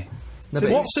 didn't they? No, but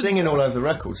What's he's singing all over the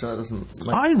record, so that doesn't...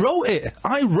 I wrote it.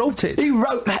 He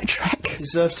wrote that track.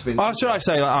 deserve to be... Should I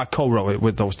say I co-wrote it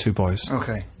with those 2 boys?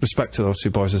 Okay. Respect to those 2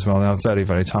 boys as well. They are very,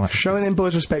 very talented. Showing them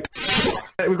boys respect.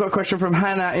 We've got a question from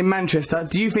Hannah in Manchester.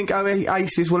 Do you think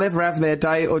Oasis will ever have their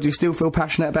day, or do you still feel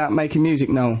passionate about making music,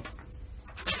 Noel?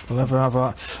 We'll ever have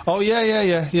that. Oh,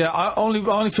 yeah. I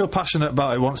only feel passionate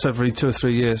about it once every 2 or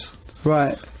 3 years.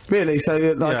 Right. Really? So,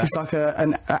 Yeah. it's like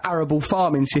an arable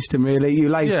farming system, really. You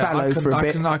lay fallow for a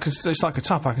bit. It's like a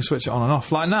tap. I can switch it on and off.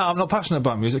 Like now, I'm not passionate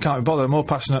about music. Can't be bothered. I'm more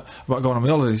passionate about going on my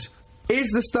holidays. Is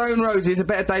the Stone Roses a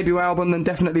better debut album than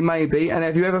Definitely Maybe? And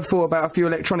have you ever thought about a few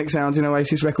electronic sounds in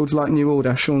Oasis records like New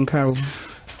Order? Sean Carroll.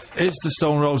 Is the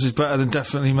Stone Roses better than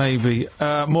Definitely Maybe?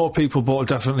 More people bought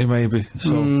Definitely Maybe.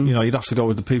 So, you'd have to go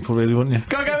with the people, really, wouldn't you?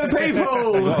 Gotta go with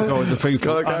people! Gotta go with the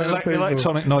people. Gotta go And with people.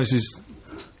 electronic noises,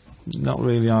 not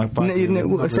really.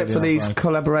 Except for these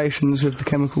collaborations with the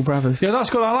Chemical Brothers. Yeah, that's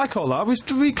good. I like all that.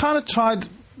 We kind of tried.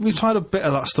 We tried a bit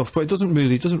of that stuff, but it doesn't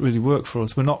really work for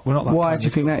us. We're not that. Why kind do you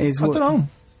of- think that is? I don't know.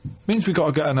 Means we got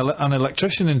to get an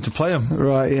electrician in to play them.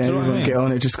 Right, yeah, Do you you know what I won't mean? get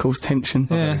on, it just causes tension.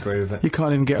 I don't agree with it. You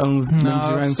can't even get on with lose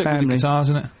your own stick with family. the guitars,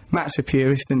 innit? Matt's a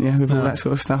purist, isn't you, with all that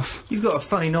sort of stuff? You've got a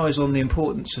funny noise on the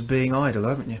importance of being idle,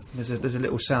 haven't you? There's a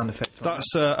little sound effect. On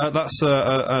That's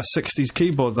a 60s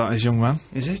keyboard. That is, young man.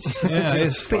 it. Is it? Yeah, it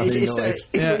is. But it's noise.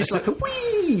 it's like a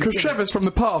wee. Because Trevor's from the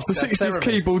past, the 60s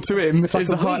keyboard to him is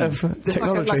the height of There's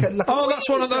technology. like a Oh, that's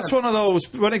one of those.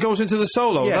 When it goes into the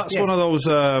solo, Yeah, that's yeah. one of those.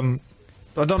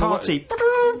 I don't Party.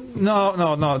 know.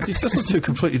 No. It's just two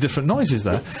completely different noises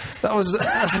there. That was...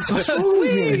 What's wrong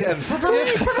with you?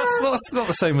 That's not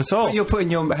the same at all. But you're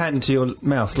putting your hand to your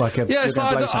mouth like a... Yeah, it's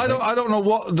like, I don't know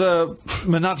what the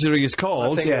menagerie is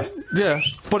called. Yeah,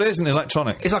 but it isn't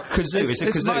electronic. it's like a kazoo. It's a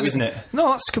kazoo, isn't it? No,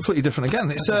 that's completely different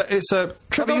again. It's a...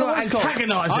 Trevor, you're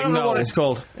antagonising I don't know what it's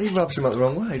called. He rubs him up the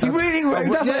wrong way. He really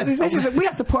does. We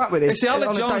have to put up with this. It's the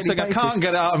Aled Jones thing. I can't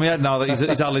get it out of my head now that he's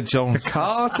Aled Jones.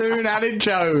 Cartoon Aled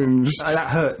Jones. That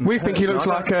hurt. We think he looks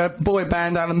like a boy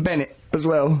band Alan Bennett as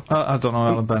well. I don't know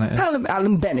Alan Bennett.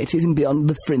 Alan Bennett isn't beyond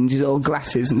the fringes or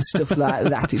glasses and stuff like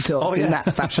that. He talks in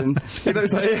that fashion. He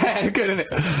looks like, good, isn't it?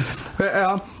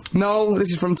 But, Noel,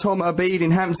 this is from Tom Abid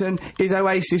in Hampton. Is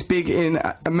Oasis big in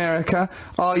America?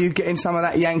 Are you getting some of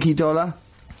that Yankee dollar?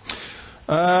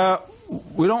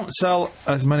 We don't sell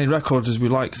as many records as we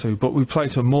like to, but we play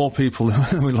to more people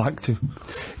than we like to.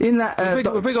 In that,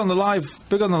 we're big on the live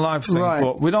thing, Right.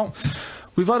 but we don't.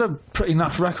 We've had a pretty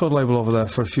naff record label over there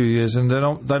for a few years, and they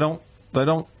don't.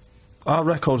 Our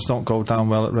records don't go down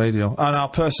well at radio, and our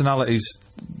personalities,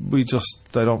 they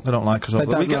don't like us.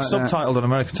 But we get subtitled on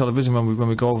American television when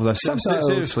we go over there.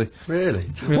 Seriously, Really?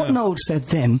 Yeah. What Noel said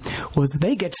then was that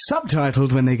they get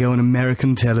subtitled when they go on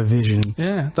American television.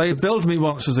 Yeah, they billed me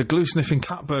once as a glue-sniffing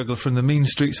cat burglar from the mean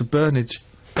streets of Burnage.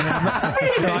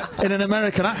 In an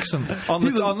American accent on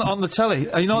the telly.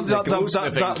 You know that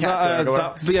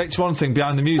VH1 thing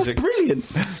behind the music. Brilliant.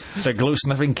 The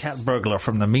glue-sniffing cat burglar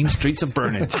from the mean streets of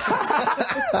Burnage.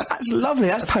 That's lovely.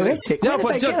 That's poetic. Yeah, Where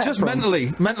but did they get just that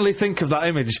from? mentally think of that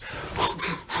image.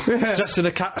 Dressed in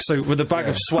a cat suit with a bag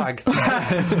of swag.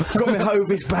 I've got my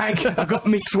Hovis bag. I've got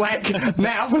my swag.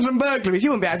 Now for some burglaries.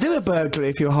 You wouldn't be able to do a burglary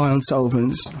if you're high on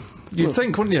solvents. You'd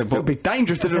think, wouldn't you? It would be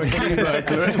dangerous to do a clean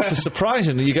burglary.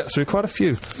 Surprisingly, you get through quite a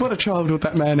few. What a childhood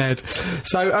that man had.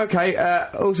 So, okay,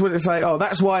 also what did it say? Oh,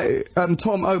 that's why,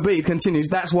 Tom O.B. continues,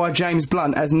 that's why James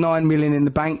Blunt has 9 million in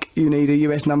the bank, you need a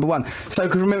US #1. So,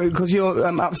 remember, because you're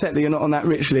upset that you're not on that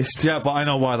rich list. Yeah, but I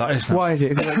know why that is now. Why is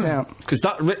it? Because it's out. Because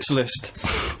that rich list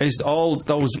is all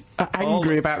those...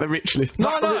 angry about the rich list.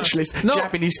 Not the rich list,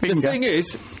 jabbing his finger. The thing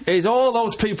is all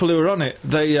those people who are on it,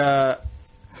 they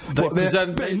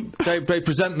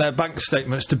present their bank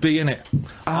statements to be in it.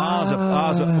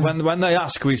 Ours, when they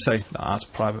ask, we say, "Nah, it's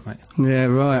private, mate." Yeah,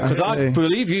 right. Because I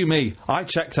believe you me, I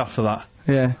checked after that.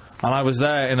 Yeah. And I was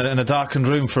there in a darkened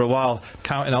room for a while,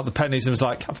 counting out the pennies, and was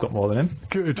like, "I've got more than him."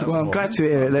 Good. Well, I'm glad to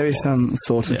hear it. There is some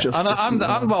sort of justice. And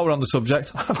while we're on the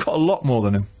subject, I've got a lot more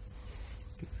than him.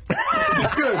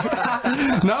 Good.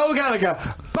 Noel Gallagher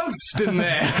boasting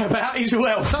there about his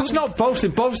wealth. That's not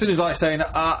boasting. Boasting is like saying,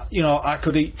 I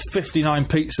could eat 59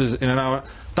 pizzas in an hour.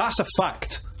 That's a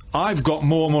fact. I've got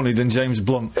more money than James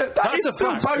Blunt. That's a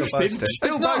fact.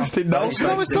 Still boasting, Noel.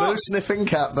 No, it's not. Sniffing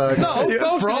cat burger. No,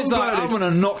 boasting is like, I'm going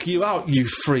to knock you out, you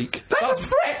freak. That's a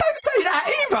threat. Don't say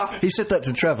that either. He said that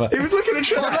to Trevor. He was looking at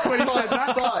Trevor when he said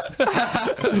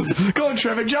that. Go on,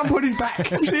 Trevor, jump on his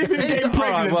back and see if he can get him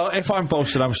pregnant. Right, well, if I'm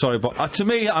boasting, I'm sorry, but to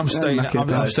me, I'm stating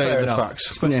the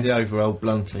facts. Especially over old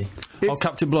Blunty. Oh,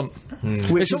 Captain Blunt.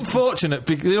 It's unfortunate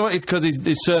because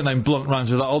his surname Blunt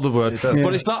rhymes with that other word,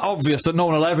 but it's that obvious that no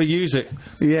one will ever use it.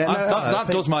 Yeah, that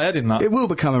does my head in that. It will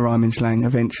become a rhyming slang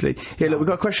eventually. Yeah, look, we've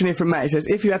got a question here from Matt. It says,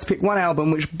 if you had to pick one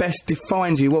album which best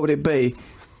defines you, what would it be?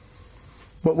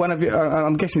 What one of you?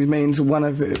 I'm guessing it means one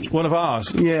of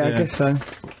ours. Yeah, I guess so.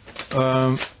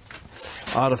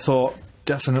 I'd have thought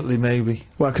definitely maybe.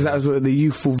 Well, because that was the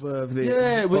youthful verve. We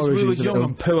were young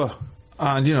and pure.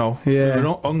 And we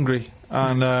were hungry,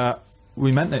 and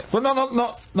we meant it. But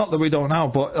not that we don't now.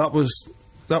 But that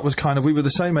was kind of, we were the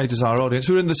same age as our audience.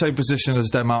 We were in the same position as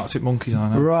them Arctic Monkeys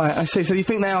are now. Right, I see. So you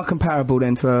think they are comparable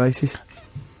then to Oasis?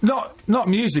 Not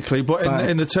musically, but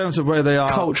in the terms of where they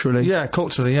are culturally. Yeah,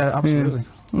 culturally. Yeah, absolutely.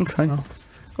 Yeah. Okay.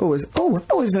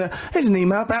 Here's an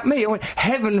email about me.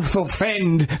 Heaven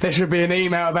forfend there should be an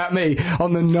email about me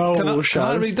on the Noel Show. Can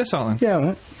I read this out then? Yeah, all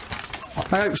right.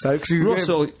 I hope so.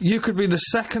 Russell, you could be the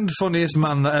second funniest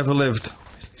man that ever lived.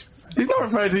 He's not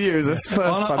referring to you as the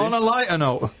first on a lighter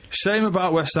note, shame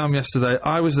about West Ham yesterday.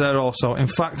 I was there also. In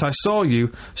fact, I saw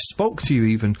you, spoke to you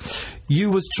even. You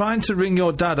was trying to ring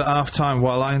your dad at half-time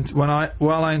while I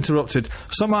interrupted.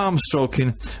 Some arm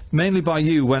stroking, mainly by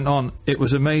you, went on. It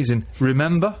was amazing.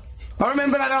 Remember? I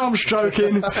remember that arm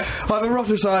stroking. I've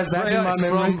eroticised that in my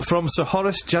memory. From Sir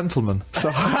Horace Gentleman. He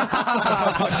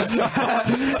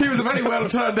was a very well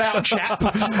turned out chap.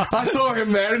 I saw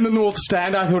him there in the North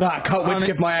Stand. I thought, I can't wait to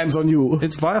get my hands on you.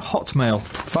 It's via Hotmail.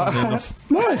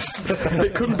 Nice.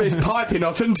 It couldn't be his piping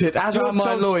hot, isn't it? As are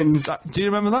my loins. Do you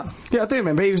remember that? Yeah, I do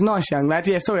remember. He was a nice young lad.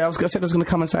 Yeah, sorry, I said I was going to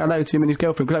come and say hello to him and his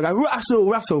girlfriend because I go,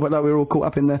 Russell, but like, we were all caught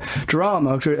up in the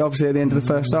drama. Obviously, at the end of the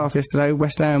first half yesterday,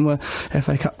 West Ham were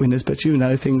FA Cup winners, but you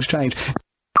know, things change.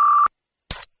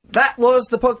 That was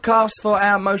the podcast for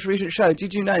our most recent show.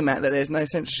 Did you know, Matt, that there's no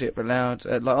censorship allowed?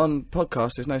 Like on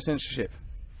podcasts, there's no censorship.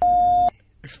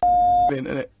 It's isn't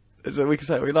it? So we can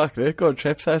say what we like there. Go on,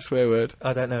 Trev, say a swear word.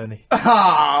 I don't know any.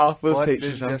 We'll teach you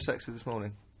Did you have sex with this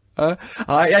morning? I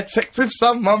had sex with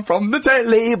someone from the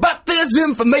telly, but this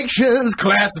information's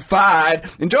classified.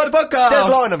 Enjoy the podcast. Des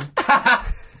Lynam.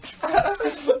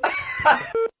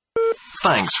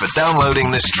 Thanks for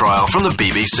downloading this trial from the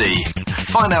BBC.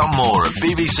 Find out more at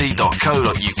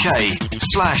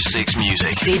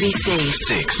bbc.co.uk/6music. BBC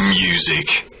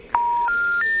 6music.